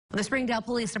The Springdale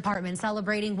Police Department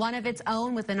celebrating one of its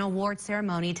own with an award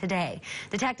ceremony today.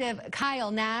 Detective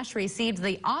Kyle Nash received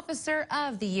the Officer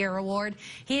of the Year award.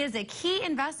 He is a key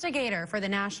investigator for the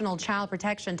National Child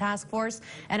Protection Task Force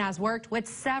and has worked with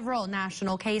several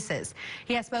national cases.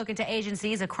 He has spoken to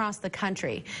agencies across the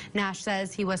country. Nash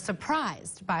says he was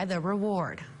surprised by the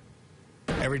reward.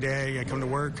 Every day I come to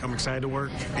work, I'm excited to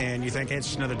work, and you think, hey, it's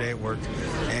just another day at work.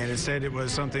 And instead it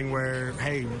was something where,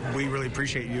 hey, we really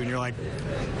appreciate you, and you're like,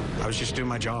 I was just doing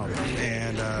my job.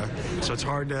 And so it's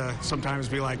hard to sometimes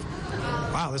be like,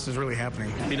 wow, this is really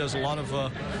happening. He does a lot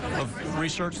of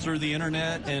research through the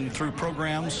internet and through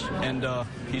programs, and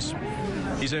he's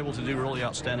able to do really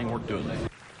outstanding work doing that.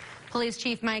 Police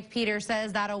Chief Mike Peters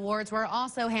says that awards were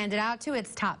also handed out to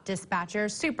its top dispatcher,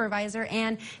 supervisor,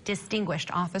 and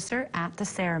distinguished officer at the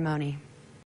ceremony.